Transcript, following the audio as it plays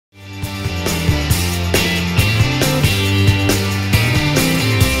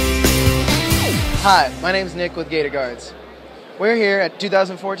Hi, my name is Nick with Gator Guards. We're here at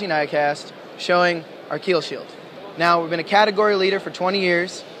 2014 ICAST showing our KeelShield. Now, we've been a category leader for 20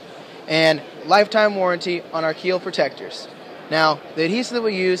 years and lifetime warranty on our keel protectors. Now, the adhesive that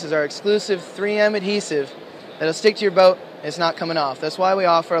we use is our exclusive 3M adhesive that'll stick to your boat and it's not coming off. That's why we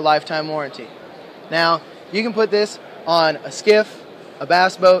offer a lifetime warranty. Now, you can put this on a skiff, a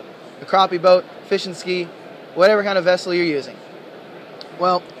bass boat, a crappie boat, fishing ski, whatever kind of vessel you're using.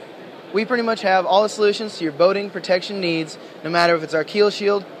 Well, we pretty much have all the solutions to your boating protection needs, no matter if it's our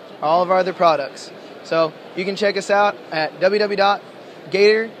KeelShield or all of our other products. So you can check us out at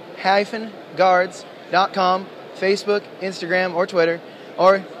www.gator-guards.com, Facebook, Instagram, or Twitter,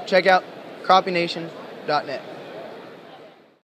 or check out crappienation.net.